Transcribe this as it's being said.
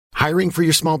Hiring for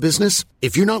your small business?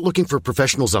 If you're not looking for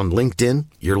professionals on LinkedIn,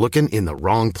 you're looking in the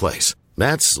wrong place.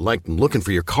 That's like looking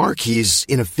for your car keys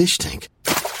in a fish tank.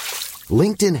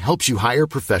 LinkedIn helps you hire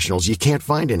professionals you can't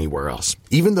find anywhere else,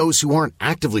 even those who aren't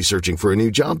actively searching for a new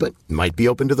job but might be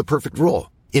open to the perfect role.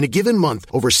 In a given month,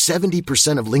 over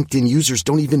 70% of LinkedIn users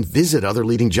don't even visit other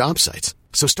leading job sites.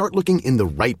 So start looking in the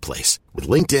right place. With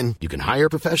LinkedIn, you can hire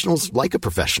professionals like a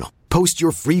professional. Post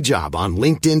your free job on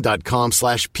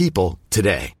linkedin.com/people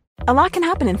today. A lot can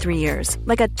happen in 3 years,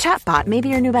 like a chatbot may be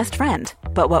your new best friend.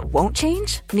 But what won't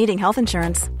change? Needing health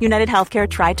insurance. United Healthcare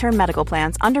Tri-Term Medical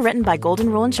Plans, underwritten by Golden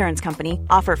Rule Insurance Company,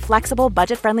 offer flexible,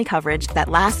 budget-friendly coverage that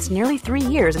lasts nearly 3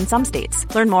 years in some states.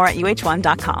 Learn more at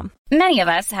uh1.com. Many of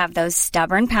us have those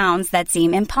stubborn pounds that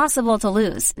seem impossible to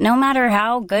lose, no matter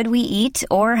how good we eat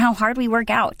or how hard we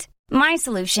work out. My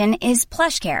solution is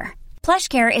PlushCare.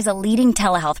 PlushCare is a leading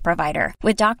telehealth provider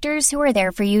with doctors who are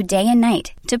there for you day and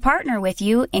night to partner with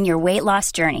you in your weight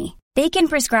loss journey. They can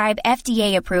prescribe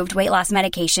FDA-approved weight loss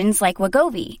medications like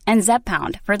Wegovy and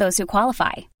Zepbound for those who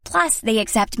qualify. Plus, they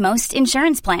accept most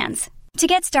insurance plans. To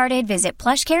get started, visit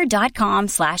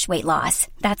plushcare.com/weightloss.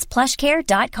 That's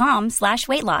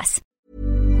plushcare.com/weightloss.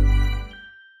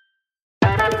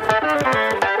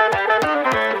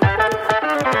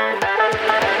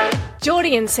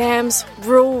 Geordie and Sam's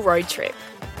Rural Road Trip.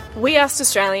 We asked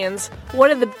Australians,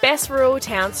 what are the best rural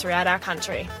towns throughout our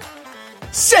country?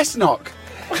 Cessnock,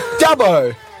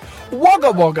 Dubbo,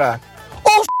 Wagga Wagga,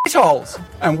 all holes,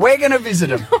 and we're going to visit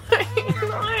them. No,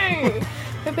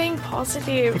 we're being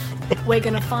positive. We're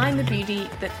going to find the beauty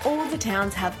that all the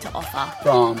towns have to offer.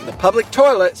 From the public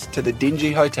toilets to the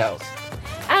dingy hotels.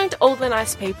 And all the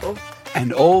nice people.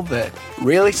 And all the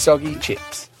really soggy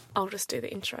chips. I'll just do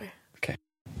the intro. Okay.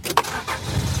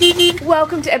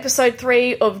 Welcome to episode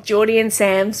 3 of Geordie and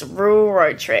Sam's Rural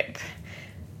Road Trip.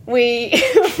 We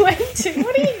went to...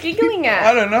 What are you giggling at?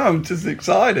 I don't know, I'm just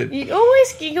excited. You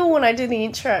always giggle when I do the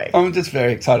intro. I'm just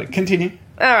very excited. Continue.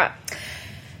 All right.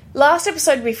 Last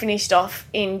episode we finished off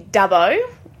in Dubbo.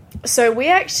 So we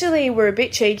actually were a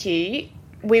bit cheeky.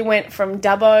 We went from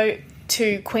Dubbo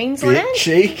to Queensland. Bit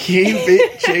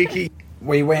cheeky.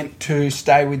 We went to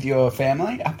stay with your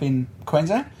family up in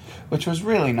Queensland, which was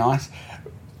really nice.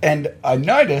 And I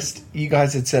noticed you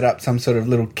guys had set up some sort of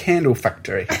little candle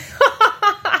factory.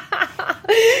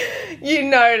 You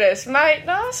noticed, mate.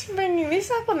 Nice bringing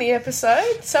this up on the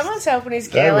episode. Someone's helping his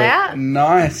girl out.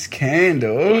 Nice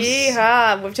candles.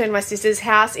 Yeah, we've turned my sister's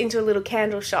house into a little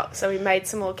candle shop, so we made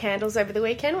some more candles over the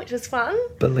weekend, which was fun.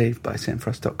 Believe by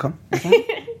samfrost.com. Is that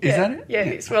it? Is that it? Yeah, Yeah.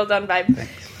 it's well done, babe.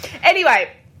 Thanks. Anyway,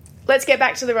 let's get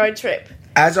back to the road trip.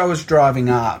 As I was driving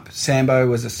up, Sambo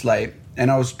was asleep, and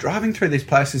I was driving through these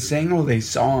places, seeing all these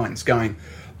signs, going,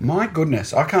 my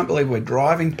goodness, I can't believe we're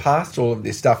driving past all of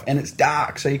this stuff, and it's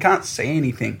dark, so you can't see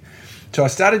anything. So I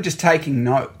started just taking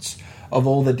notes of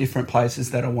all the different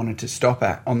places that I wanted to stop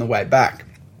at on the way back.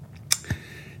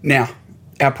 Now,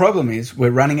 our problem is we're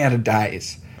running out of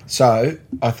days. So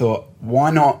I thought,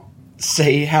 why not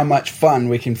see how much fun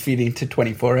we can fit into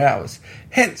 24 hours?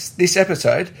 Hence, this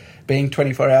episode being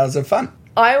 24 hours of fun.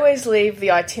 I always leave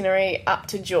the itinerary up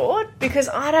to Jord because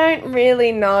I don't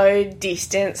really know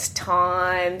distance,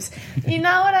 times. You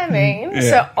know what I mean? Yeah.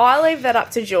 So I leave that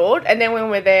up to Jord, and then when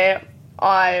we're there,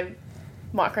 I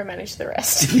micromanage the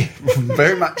rest.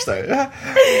 Very much so.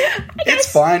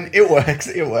 It's fine. It works.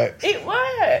 It works.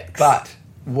 But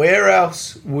where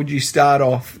else would you start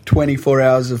off 24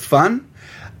 hours of fun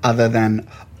other than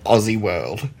Aussie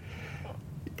World?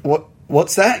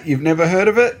 What's that? You've never heard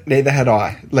of it? Neither had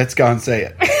I. Let's go and see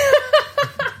it.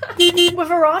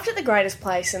 We've arrived at the greatest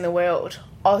place in the world,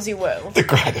 Aussie World. The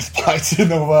greatest place in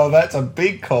the world. That's a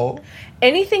big call.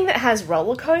 Anything that has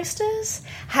roller coasters,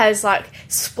 has like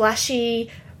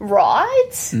splashy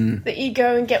rides that you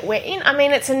go and get wet in. I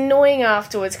mean, it's annoying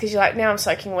afterwards because you're like, now I'm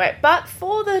soaking wet. But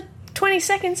for the 20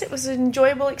 seconds, it was an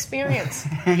enjoyable experience.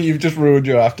 You've just ruined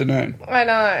your afternoon. I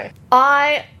know.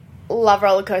 I love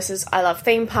roller coasters. I love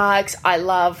theme parks. I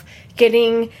love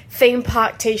getting theme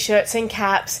park t-shirts and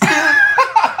caps.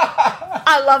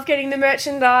 I love getting the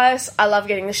merchandise. I love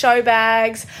getting the show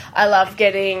bags. I love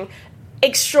getting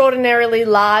extraordinarily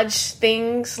large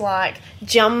things like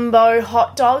jumbo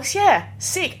hot dogs. Yeah,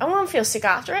 sick. I won't feel sick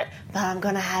after it, but I'm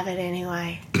going to have it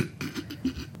anyway.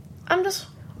 I'm just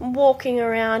walking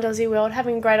around Aussie World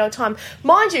having a great old time.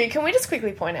 Mind you, can we just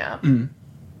quickly point out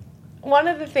one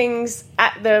of the things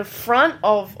at the front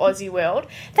of Aussie World,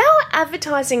 they were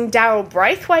advertising Daryl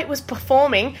Braithwaite was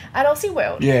performing at Aussie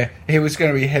World. Yeah, he was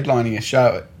going to be headlining a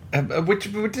show, which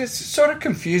just sort of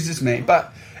confuses me.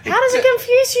 But How does it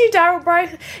confuse you?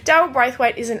 Daryl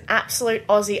Braithwaite is an absolute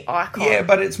Aussie icon. Yeah,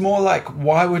 but it's more like,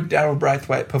 why would Daryl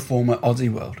Braithwaite perform at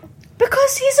Aussie World?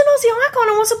 Because he's an Aussie icon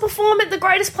and wants to perform at the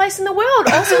greatest place in the world,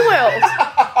 Aussie World.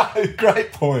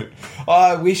 Great point.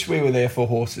 I wish we were there for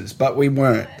horses, but we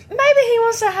weren't. Maybe he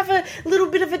wants to have a little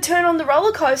bit of a turn on the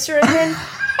roller coaster and then...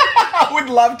 I would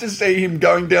love to see him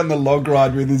going down the log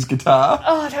ride with his guitar.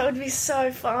 Oh, that would be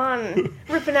so fun.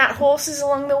 Ripping out horses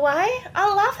along the way.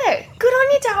 I love it. Good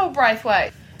on you, Daryl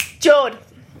Braithwaite. Jord,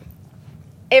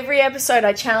 every episode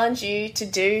I challenge you to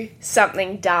do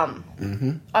something dumb.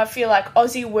 Mm-hmm. I feel like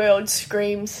Aussie World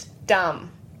screams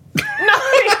dumb. No.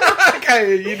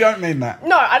 Okay, you don't mean that.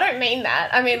 No, I don't mean that.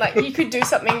 I mean, like, you could do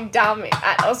something dumb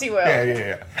at Aussie World.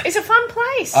 Yeah. It's a fun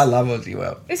place. I love Aussie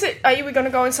World. Are you going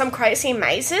to go in some crazy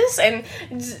mazes and,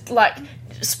 like,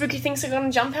 spooky things are going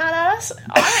to jump out at us?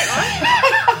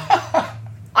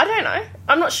 I don't know.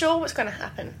 I'm not sure what's going to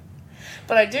happen.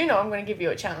 But I do know I'm going to give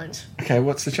you a challenge. Okay,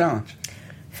 what's the challenge?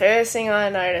 First thing I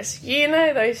notice, you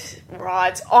know those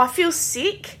rides. I feel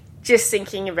sick just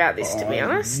thinking about this, to be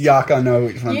honest. Yuck, I know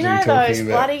which ones you you're know talking those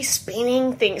about. bloody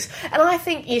spinning things. And I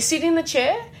think you sit in the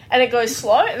chair and it goes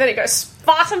slow and then it goes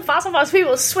fast and fast and fast.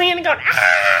 People are swinging and going,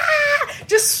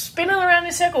 just spinning around in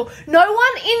a circle. No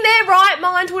one in their right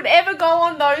mind would ever go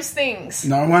on those things.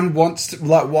 No one wants to...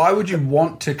 Like, why would you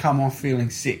want to come off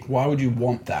feeling sick? Why would you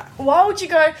want that? Why would you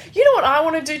go, you know what I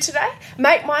want to do today?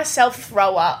 Make myself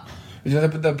throw up.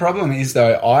 The problem is,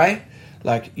 though,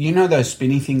 like, you know those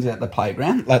spinny things at the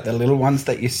playground? Like the little ones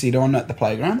that you sit on at the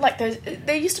playground? Like those,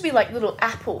 there used to be like little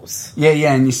apples.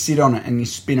 Yeah, and you sit on it and you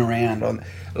spin around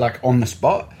on the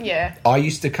spot. Yeah. I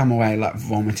used to come away, like,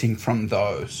 vomiting from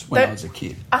those when I was a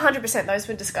kid. 100%, those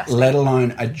were disgusting. Let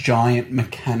alone a giant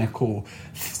mechanical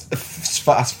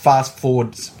fast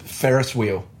forward Ferris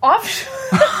wheel.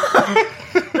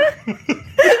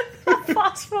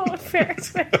 Fast forward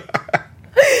Ferris wheel.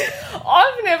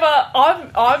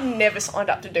 I've never signed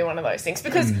up to do one of those things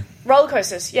because roller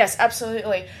coasters, yes,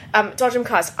 absolutely. Dodgem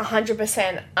cars,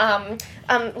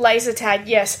 100%. Laser tag,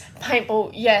 yes.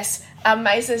 Paintball, yes.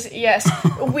 Mazes, yes.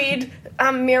 Weird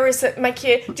mirrors that make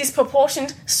you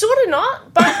disproportioned, sort of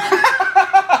not, but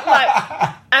like,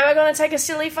 am I going to take a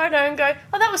silly photo and go,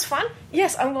 oh, that was fun?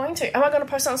 Yes, I'm going to. Am I going to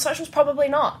post it on socials? Probably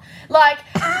not. Like,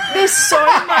 there's so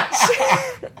much,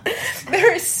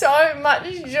 there is so much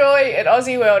joy at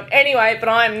Aussie World. Anyway, but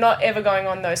I am not ever going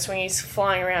on those swingies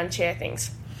flying around chair things.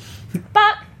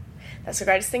 But that's the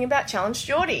greatest thing about Challenge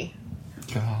Geordie.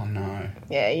 Oh, no.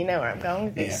 Yeah, you know where I'm going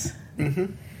with this. Yeah. Mm-hmm.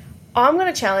 I'm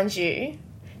going to challenge you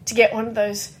to get one of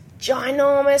those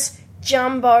ginormous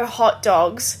jumbo hot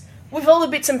dogs with all the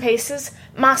bits and pieces.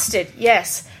 Mustard,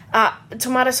 yes.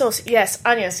 Tomato sauce, yes.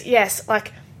 Onions, yes.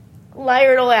 Like,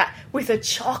 layer it all out with a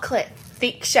chocolate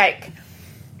thick shake.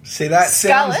 See, that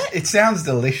sounds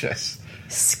delicious.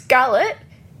 Scull it,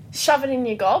 shove it in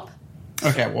your gob.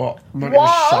 Okay, what? I'm not going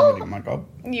to shove it in my gob.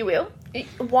 You will.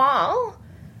 While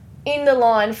in the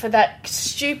line for that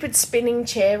stupid spinning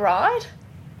chair ride,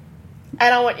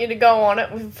 and I want you to go on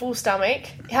it with a full stomach.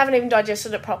 You haven't even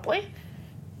digested it properly.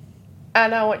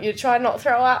 And I want you to try not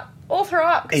throw up. Or throw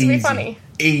up, because it'll be funny.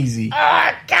 Easy.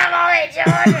 Oh, come on,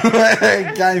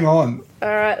 John. Game on. All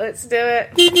right, let's do it.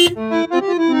 Hello,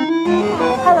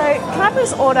 can I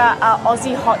please order an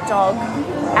Aussie hot dog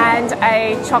and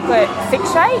a chocolate thick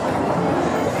shake?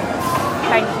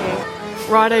 Thank you.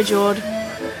 Righto, Jord.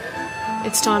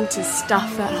 It's time to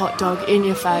stuff that hot dog in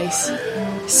your face.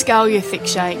 Scull your thick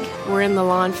shake. We're in the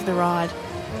line for the ride.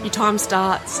 Your time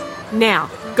starts now.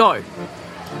 Go.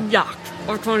 Yuck.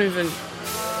 I can't even...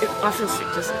 I feel sick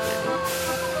just like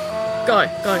that. Go.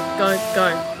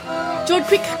 Jord,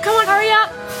 quick. Come on, hurry up.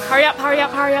 Hurry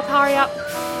up.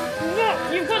 Look,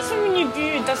 you've got something in your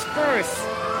beard. That's gross.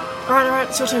 All right.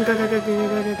 It's your turn. Go. I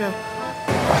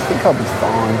think I'll be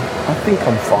fine. I'm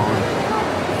fine.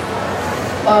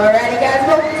 Alrighty guys,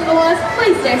 welcome to the last.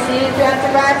 Please stay seated throughout the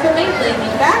ride for me,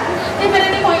 leaning back. If at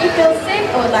any point you feel sick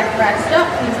or would like the ride to stop,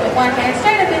 please put one hand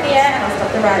straight up in the air and I'll stop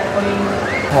the ride for you.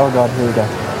 Oh God, here we go.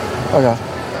 Oh God.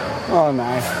 Oh no.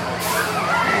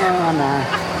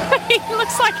 He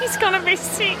looks like he's gonna be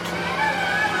sick.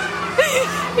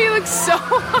 He looks so...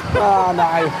 Oh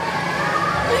no.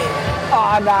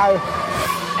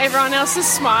 Everyone else is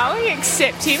smiling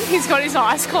except him. He's got his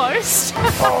eyes closed.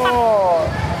 Oh.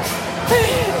 He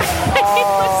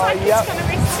looks like he's gonna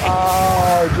be sick.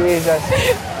 Oh Jesus.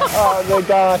 Oh my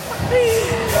God.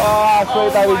 Oh,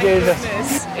 sweet baby Jesus.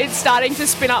 Goodness. It's starting to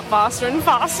spin up faster and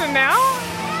faster now.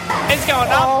 It's going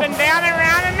up and down and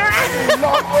round and round. This is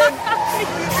not good.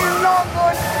 This is not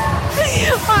good.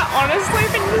 I honestly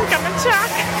think he's gonna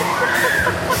chuck.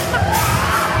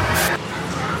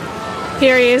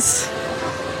 Here he is.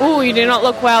 Ooh, you do not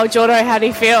look well, Jordo. How do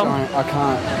you feel? I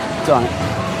can't. Don't.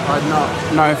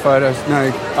 No photos,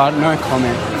 no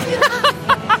comment.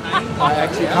 I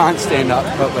actually can't stand up,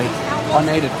 but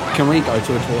can we go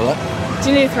to a toilet? Do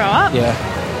you need to throw up?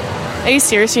 Yeah. Are you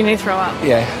serious? You need to throw up?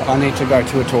 Yeah, I need to go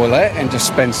to a toilet and just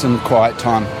spend some quiet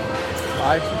time.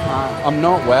 I can't. I'm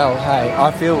not well, hey.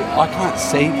 I can't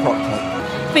see properly.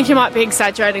 I think you might be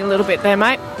exaggerating a little bit there,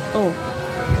 mate. Oh.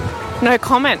 No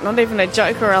comment, not even a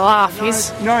joke or a laugh.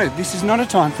 No, this is not a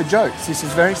time for jokes. This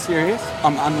is very serious.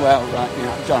 I'm unwell right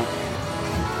now. Don't.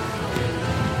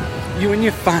 You and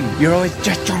your fun. You're always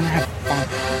just trying to have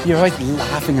fun. You're always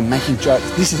laughing and making jokes.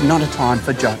 This is not a time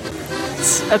for jokes.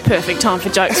 It's a perfect time for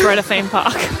jokes. We're at a theme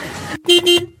park.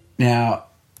 Now,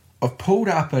 I've pulled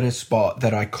up at a spot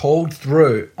that I called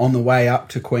through on the way up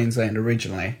to Queensland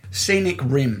originally. Scenic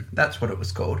Rim, that's what it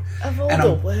was called. Of all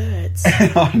the words.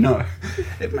 I know,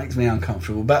 it makes me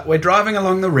uncomfortable. But we're driving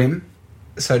along the rim,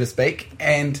 so to speak,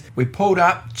 and we pulled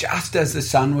up just as the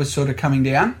sun was sort of coming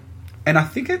down. And I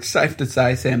think it's safe to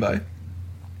say, Sambo,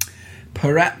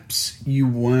 perhaps you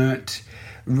weren't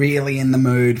really in the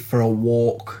mood for a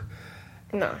walk.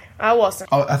 No, I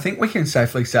wasn't. I think we can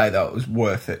safely say, though, it was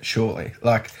worth it, surely.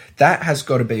 Like, that has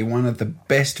got to be one of the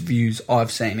best views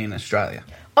I've seen in Australia.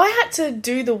 I had to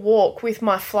do the walk with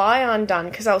my fly undone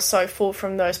because I was so full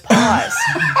from those pies.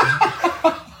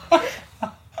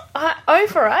 I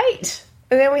overate.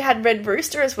 And then we had Red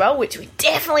Rooster as well, which we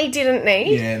definitely didn't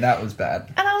need. Yeah, that was bad.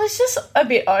 And I was just a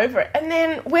bit over it. And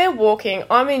then we're walking.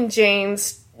 I'm in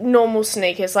jeans, normal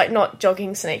sneakers, like not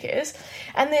jogging sneakers.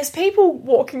 And there's people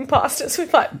walking past us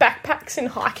with like backpacks and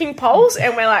hiking poles,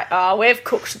 and we're like, oh, we've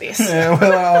cooked this. Yeah,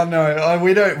 well, no,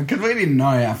 we don't, because we didn't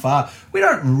know how far. We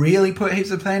don't really put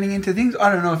heaps of planning into things.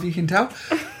 I don't know if you can tell,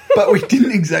 but we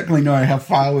didn't exactly know how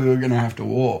far we were going to have to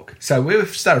walk. So we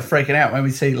started freaking out when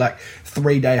we see like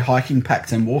 3-day hiking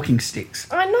packs and walking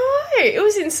sticks. I know, it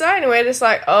was insane. We're just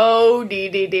like, oh,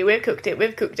 dear, we've cooked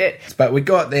it. But we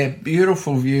got there,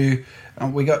 beautiful view.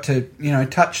 We got to,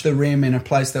 touch the rim in a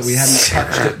place that we hadn't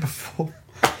touched it before.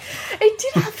 It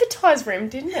did advertise rim,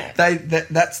 didn't it?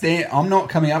 That's there. I'm not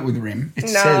coming up with rim. It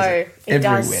says it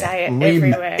everywhere. Does say it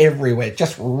rim everywhere.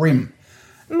 Just rim.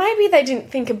 Maybe they didn't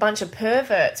think a bunch of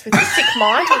perverts with a sick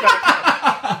mind were going to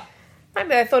come. Maybe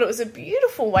they thought it was a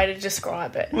beautiful way to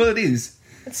describe it. Well, it is.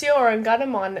 It's your own gutter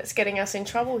mind that's getting us in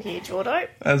trouble here, Jordo.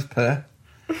 As per.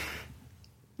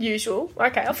 Usual.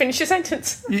 Okay, I'll finish your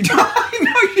sentence. You don't have to.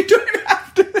 You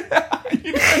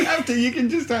don't have to. You can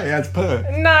just say as per.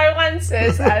 No one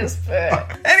says as per.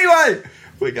 Anyway,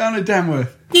 we're going to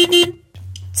Tamworth.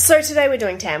 So today we're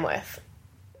doing Tamworth.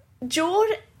 Jord,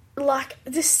 like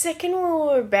the second we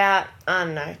were about,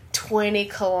 20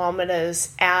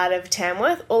 kilometres out of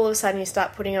Tamworth, all of a sudden you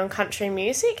start putting on country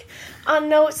music. I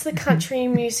know it's the country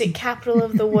music capital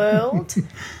of the world.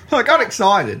 I got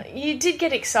excited. You did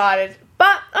get excited.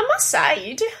 But I must say,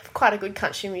 you do have quite a good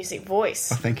country music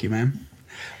voice. Oh, thank you, ma'am.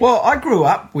 Well, I grew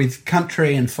up with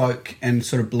country and folk and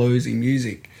sort of bluesy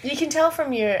music. You can tell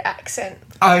from your accent.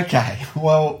 Okay.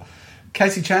 Well,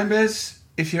 Casey Chambers,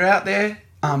 if you're out there,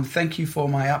 thank you for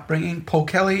my upbringing. Paul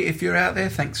Kelly, if you're out there,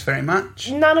 thanks very much.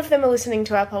 None of them are listening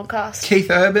to our podcast. Keith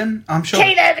Urban, I'm sure.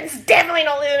 Keith Urban's definitely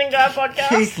not listening to our podcast.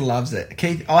 Keith loves it.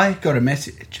 Keith, I got a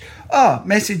message. Oh,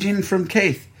 message in from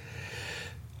Keith.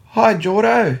 Hi,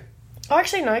 Jordo. I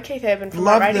actually know Keith Urban from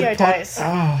my radio days.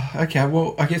 Oh, okay.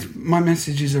 Well, I guess my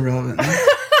message is irrelevant then.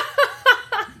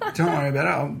 Don't worry about it.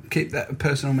 I'll keep that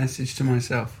personal message to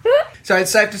myself. So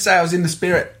it's safe to say I was in the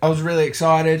spirit. I was really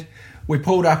excited. We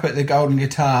pulled up at the Golden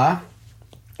Guitar.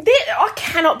 I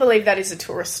cannot believe that is a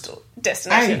tourist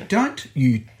destination. Hey, don't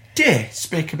you dare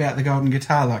speak about the Golden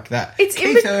Guitar like that. It's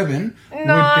Keith Urban would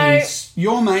be...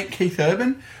 Your mate, Keith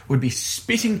Urban, would be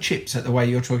spitting chips at the way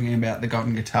you're talking about the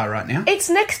Golden Guitar right now. It's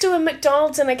next to a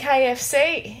McDonald's and a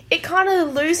KFC. It kind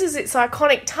of loses its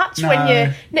iconic touch when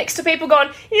you're next to people going,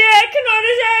 yeah, can I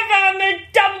just have a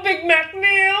double Big Mac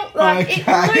meal? Like, okay.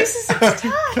 It loses its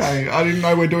touch. Okay, I didn't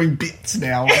know we're doing bits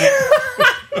now.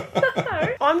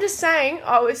 No, I'm just saying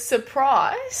I was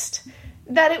surprised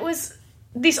that it was...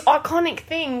 This iconic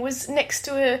thing was next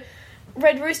to a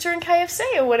Red Rooster and KFC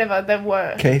or whatever they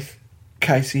were. Keith,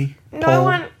 Casey,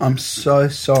 Paul, I'm so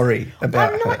sorry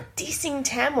about her. I'm not dissing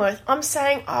Tamworth. I'm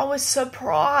saying I was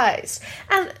surprised.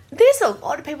 And there's a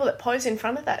lot of people that pose in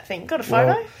front of that thing. Got a photo?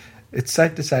 Well, it's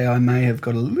safe to say I may have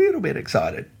got a little bit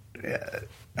excited.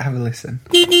 Have a listen.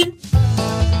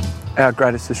 Our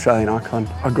greatest Australian icon.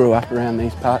 I grew up around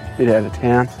these parts, a bit out of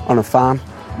town, on a farm.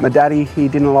 My daddy, he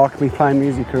didn't like me playing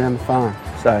music around the farm.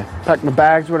 So packed my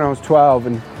bags when I was 12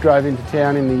 and drove into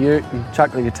town in the ute and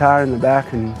chucked the guitar in the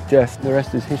back, and just the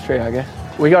rest is history, I guess.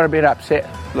 We got a bit upset.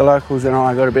 The locals and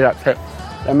I got a bit upset.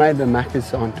 They made the Macca's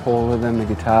sign taller than the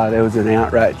guitar. There was an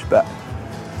outrage, but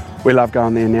we love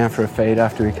going there now for a feed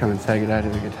after we come and say good day to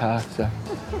the guitar. So,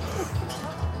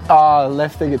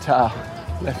 left the guitar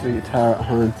at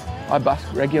home. I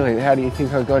busk regularly. How do you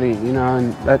think I got here? You know,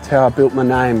 and that's how I built my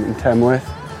name in Tamworth,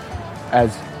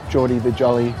 as Geordie the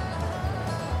Jolly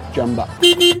Jumba.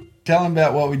 Tell them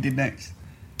about what we did next.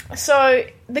 So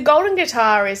the Golden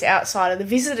Guitar is outside of the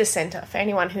visitor centre for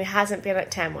anyone who hasn't been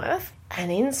at Tamworth.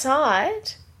 And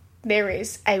inside there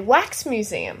is a wax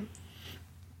museum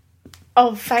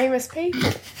of famous people.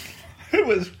 It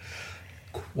was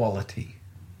quality.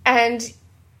 And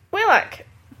we're like,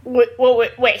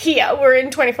 we're here. We're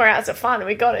in 24 hours of fun and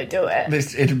we got to do it.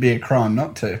 It'd be a crime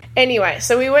not to. Anyway,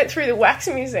 so we went through the wax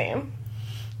museum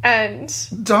and...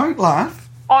 Don't laugh.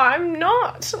 I'm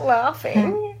not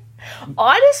laughing.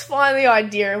 I just find the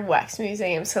idea of wax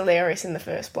museums hilarious in the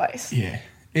first place. Yeah,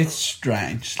 it's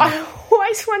strange. I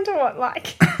always wonder what,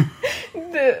 like,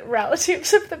 the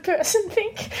relatives of the person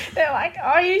think. They're like,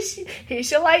 oh,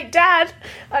 here's your late dad.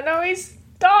 I know he's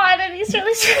died and he's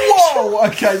really special. Whoa,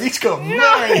 okay, this got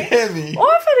very heavy.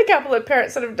 I've had a couple of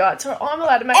parents that have died, so I'm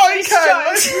allowed to make these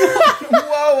jokes.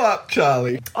 Whoa up,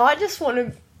 Charlie. I just want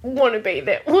to be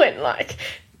there when, like,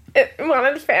 one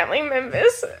of the family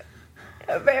members,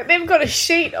 they've got a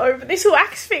sheet over this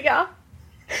wax figure.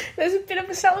 There's a bit of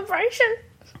a celebration.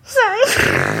 So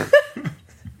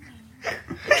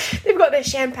they've got their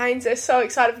champagnes. They're so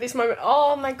excited for this moment.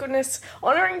 Oh my goodness,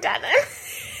 honouring Dad.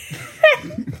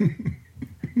 They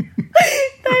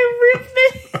ripped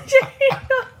the sheet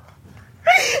off.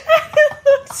 And it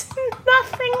looks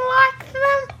nothing like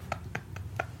them.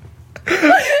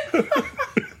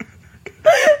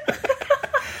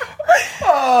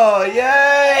 Oh,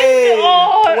 yay!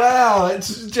 Oh. Wow,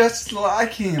 it's just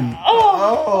like him.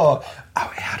 Oh,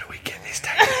 how do we get this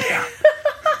taken down?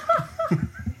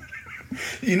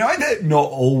 You know that not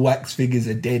all wax figures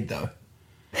are dead, though?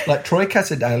 Like, Troy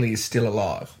Casadale is still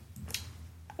alive.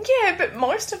 Yeah, but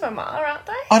most of them are, aren't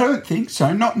they? I don't think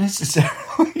so, not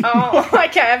necessarily. Oh,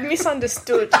 okay, I've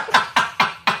misunderstood.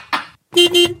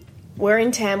 We're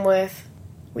in Tamworth.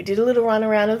 We did a little run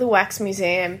around of the wax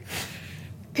museum.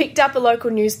 Picked up a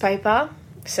local newspaper.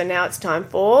 So now it's time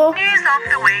for... News of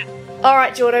the week. All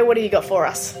right, Jordo, what do you got for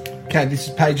us? Okay, this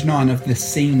is page 9 of the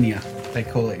Senior, they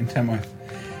call it in Tamworth.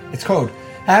 It's called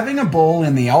Having a Ball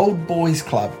in the Old Boys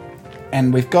Club.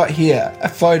 And we've got here a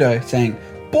photo saying,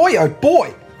 boy, oh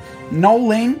boy,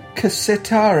 Nolene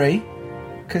Casatari.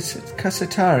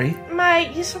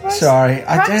 Mate, you're supposed Sorry, to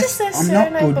practice their I'm not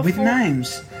surname good with before.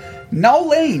 names.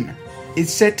 Nolene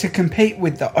is set to compete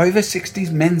with the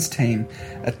over-60s men's team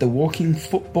at the Walking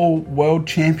Football World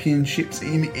Championships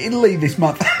in Italy this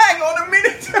month. Hang on a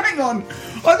minute, hang on.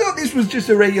 I thought this was just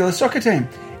a regular soccer team.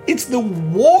 It's the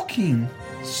Walking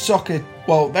Soccer...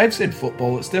 Well, they've said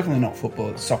football. It's definitely not football,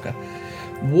 it's soccer.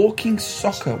 Walking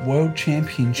Soccer World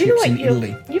Championships in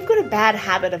Italy. You've got a bad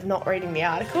habit of not reading the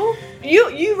article.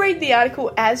 You read the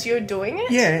article as you're doing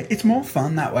it? Yeah, it's more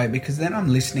fun that way because then I'm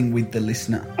listening with the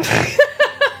listener.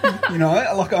 You know,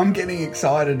 like I'm getting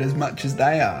excited as much as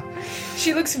they are.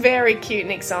 She looks very cute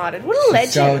and excited. What a legend.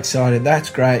 She's so excited. That's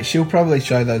great. She'll probably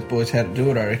show those boys how to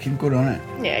do it, I reckon. Good on it.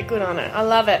 Yeah, good on it. I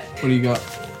love it. What do you got?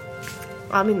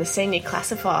 I'm in the senior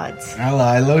classifieds.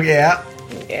 Hello, look out.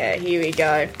 Yeah, here we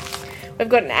go. We've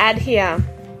got an ad here.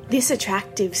 This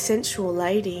attractive, sensual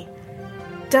lady.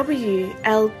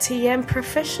 WLTM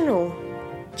professional.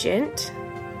 Gent.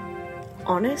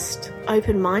 Honest.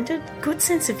 Open-minded. Good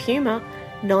sense of humour.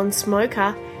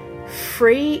 Non-smoker.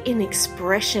 Free in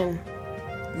expression.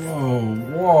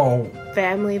 Whoa.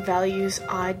 Family values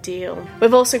ideal.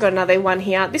 We've also got another one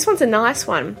here. This one's a nice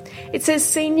one. It says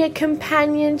senior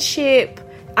companionship.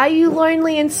 Are you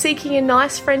lonely and seeking a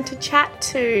nice friend to chat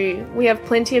to? We have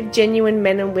plenty of genuine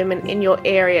men and women in your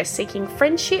area seeking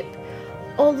friendship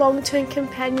or long-term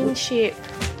companionship.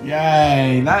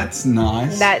 Yay, that's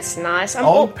nice. That's nice.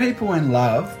 Old people in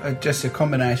love are just a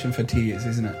combination for tears,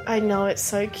 isn't it? I know, it's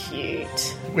so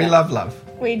cute. We love love.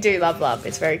 We do love love.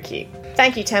 It's very cute.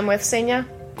 Thank you, Tamworth Senior.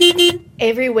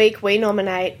 Every week we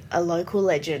nominate a local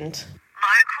legend.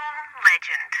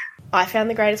 I found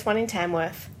the greatest one in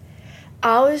Tamworth.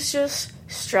 I was just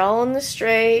strolling the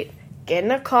street,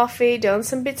 getting a coffee, doing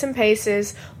some bits and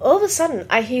pieces. All of a sudden,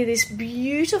 I hear this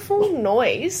beautiful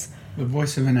noise. The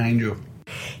voice of an angel.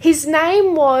 His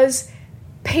name was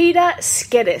Peter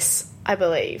Skedis, I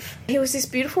believe. He was this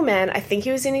beautiful man, I think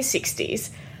he was in his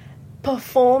 60s,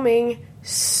 performing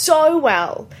so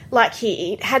well. Like,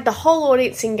 he had the whole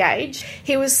audience engaged.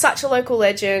 He was such a local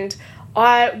legend.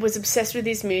 I was obsessed with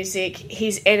his music,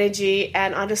 his energy,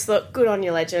 and I just thought, good on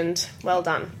you, legend. Well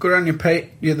done. Good on you, Pete.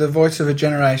 You're the voice of a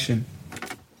generation.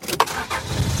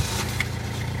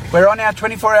 We're on our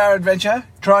 24-hour adventure,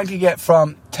 trying to get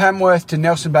from Tamworth to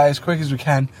Nelson Bay as quick as we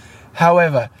can.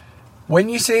 However, when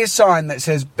you see a sign that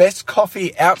says best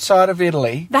coffee outside of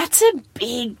Italy, That's a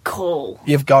big call.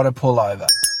 you've got to pull over.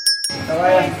 How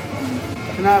are you?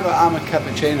 Can I have an almond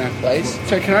cappuccino, please?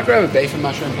 So can I grab a beef and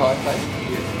mushroom pie,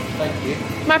 please? Thank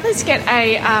you. May I please get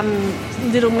a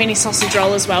little mini sausage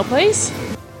roll as well, please?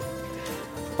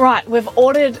 Right, we've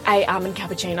ordered a almond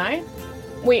cappuccino.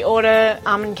 We order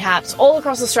almond caps all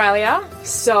across Australia,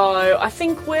 so I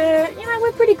think we're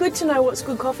pretty good to know what's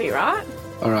good coffee, right?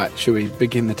 All right, should we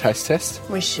begin the taste test?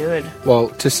 We should. Well,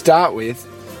 to start with,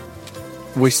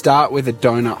 we start with a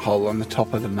donut hole on the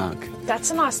top of the mug. That's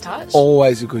a nice touch.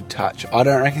 Always a good touch. I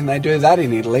don't reckon they do that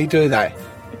in Italy, do they?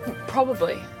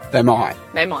 Probably. They might.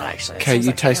 They might actually. Okay,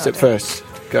 you taste it first.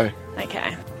 Go.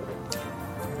 Okay.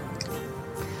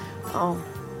 Oh,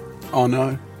 Oh,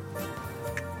 no.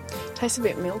 tastes a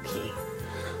bit milky.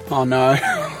 Oh, no.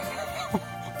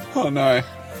 Oh, no.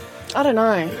 I don't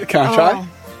know. Can I try?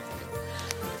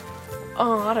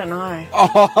 Oh, I don't know.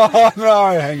 Oh,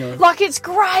 no. Hang on. Like, it's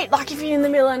great. Like, if you're in the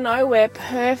middle of nowhere,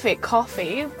 perfect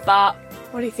coffee. But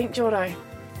what do you think, Jordo?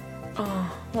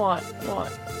 Oh, what?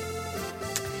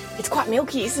 It's quite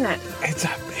milky, isn't it? It's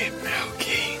a bit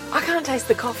milky. I can't taste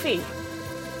the coffee.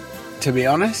 To be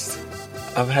honest,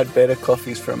 I've had better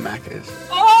coffees from Macca's.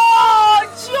 Oh,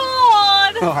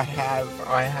 John! I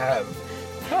have.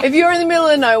 If you're in the middle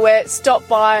of nowhere, stop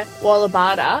by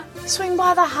Wallabada, swing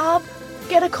by the hub,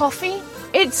 get a coffee.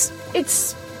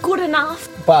 It's good enough.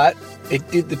 But it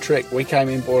did the trick. We came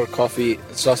in, bought a coffee,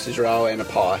 a sausage roll and a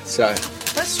pie. So,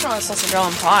 Let's try a sausage roll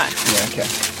and pie. yeah, okay.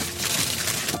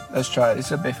 Let's try it.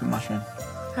 It's a beef and mushroom.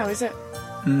 How is it?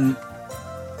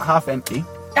 Half empty.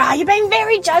 Ah, you're being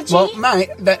very judgy. Well, mate,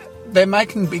 they're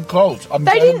making big calls. I'm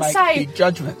They going to didn't make say- big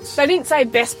judgments. They didn't say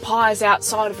best pies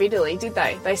outside of Italy, did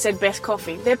they? They said best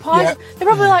coffee. Their pies, Yeah. they're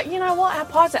probably like, you know what, our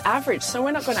pies are average, so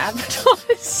we're not going to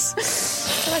advertise.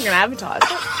 We're not going to advertise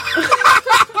it.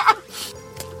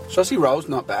 Saucy roll's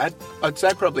not bad. I'd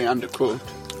say probably undercooked.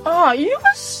 Oh, you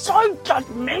are so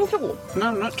judgmental. No,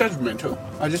 I'm not judgmental.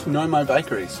 I just know my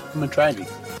bakeries. I'm a tradie.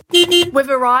 We've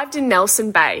arrived in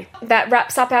Nelson Bay. That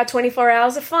wraps up our 24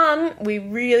 hours of fun. We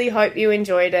really hope you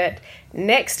enjoyed it.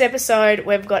 Next episode,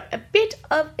 we've got a bit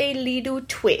of a little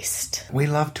twist. We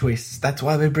love twists. That's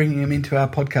why we're bringing them into our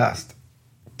podcast.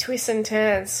 Twists and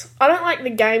turns. I don't like the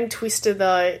game Twister,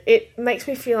 though. It makes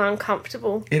me feel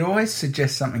uncomfortable. It always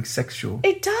suggests something sexual.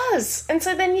 It does. And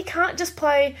so then you can't just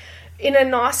play in a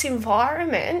nice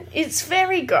environment. It's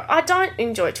very good. I don't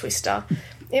enjoy Twister.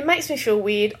 It makes me feel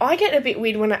weird. I get a bit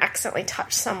weird when I accidentally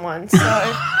touch someone, so...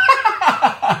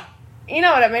 You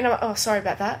know what I mean? I'm like, oh, sorry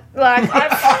about that. Like,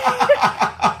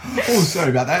 Oh, sorry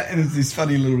about that. And it's this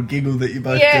funny little giggle that you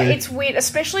both yeah, do. it's weird,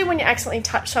 especially when you accidentally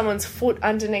touch someone's foot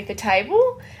underneath the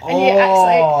table, and you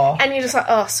accidentally, and you're just like,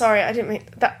 oh, sorry, I didn't mean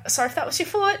that. Sorry if that was your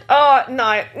foot. Oh,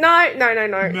 no.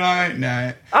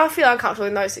 No. I feel uncomfortable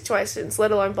in those situations,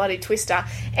 let alone bloody Twister.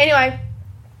 Anyway,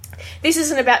 this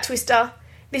isn't about Twister.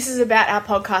 This is about our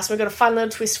podcast. We've got a fun little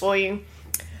twist for you.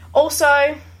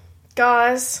 Also,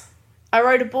 guys, I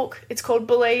wrote a book. It's called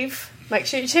Believe. Make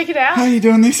sure you check it out. How are you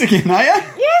doing this again, are you?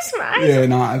 Yes, mate. Yeah,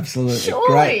 no, absolutely. Surely.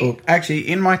 Great book. Actually,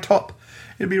 in my top...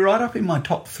 It'd be right up in my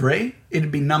top 3. It'd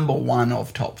be number 1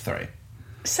 of top 3.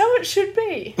 So it should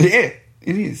be. Yeah,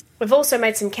 it is. We've also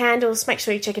made some candles. Make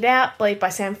sure you check it out.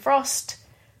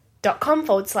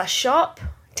 believebysamfrost.com/shop.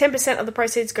 10% of the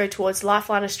proceeds go towards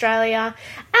Lifeline Australia.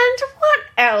 And what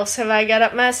else have I got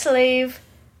up my sleeve?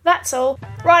 That's all.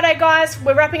 Righto, guys,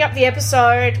 we're wrapping up the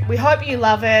episode. We hope you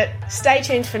love it. Stay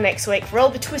tuned for next week for all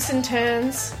the twists and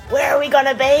turns. Where are we going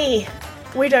to be?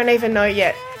 We don't even know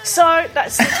yet. So,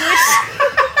 that's the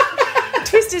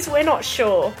twist. Twist is we're not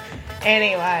sure.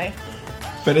 Anyway,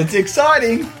 But it's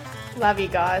exciting. love you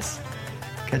guys.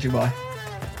 Catch you, bye.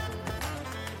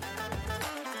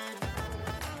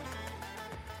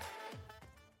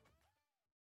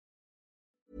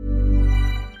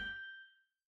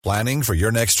 Planning for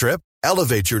your next trip?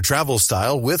 Elevate your travel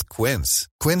style with Quince.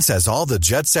 Quince has all the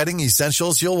jet-setting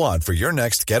essentials you'll want for your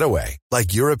next getaway,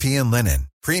 like European linen,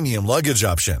 premium luggage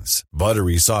options,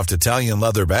 buttery soft Italian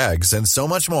leather bags, and so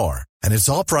much more. And it's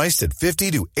all priced at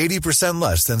 50 to 80%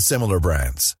 less than similar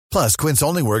brands. Plus, Quince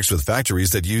only works with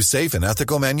factories that use safe and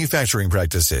ethical manufacturing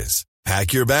practices.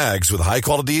 Pack your bags with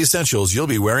high-quality essentials you'll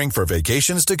be wearing for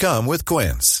vacations to come with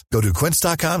Quince. Go to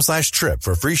quince.com/trip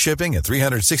for free shipping and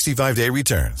 365-day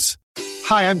returns.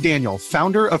 Hi, I'm Daniel,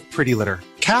 founder of Pretty Litter.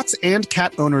 Cats and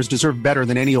cat owners deserve better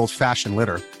than any old-fashioned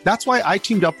litter. That's why I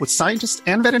teamed up with scientists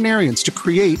and veterinarians to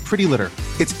create Pretty Litter.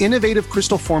 Its innovative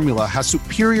crystal formula has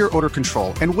superior odor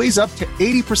control and weighs up to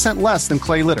 80% less than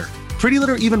clay litter. Pretty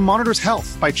Litter even monitors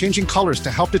health by changing colors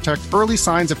to help detect early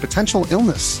signs of potential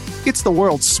illness. It's the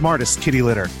world's smartest kitty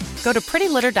litter. Go to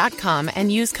prettylitter.com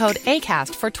and use code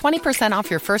ACAST for 20%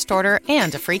 off your first order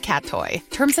and a free cat toy.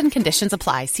 Terms and conditions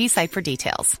apply. See site for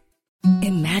details.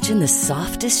 Imagine the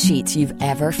softest sheets you've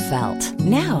ever felt.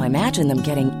 Now imagine them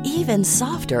getting even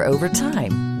softer over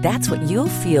time. That's what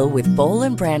you'll feel with Boll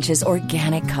 & Branch's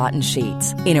organic cotton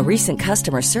sheets. In a recent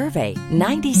customer survey,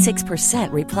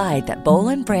 96% replied that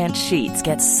Boll & Branch sheets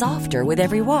get softer with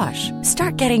every wash.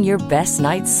 Start getting your best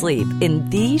night's sleep in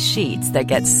these sheets that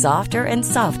get softer and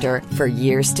softer for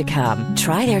years to come.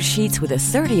 Try their sheets with a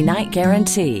 30-night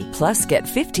guarantee. Plus, get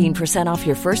 15% off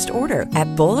your first order at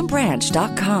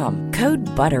bollandbranch.com. Code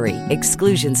BUTTERY.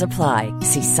 Exclusions apply.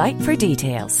 See site for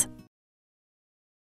details.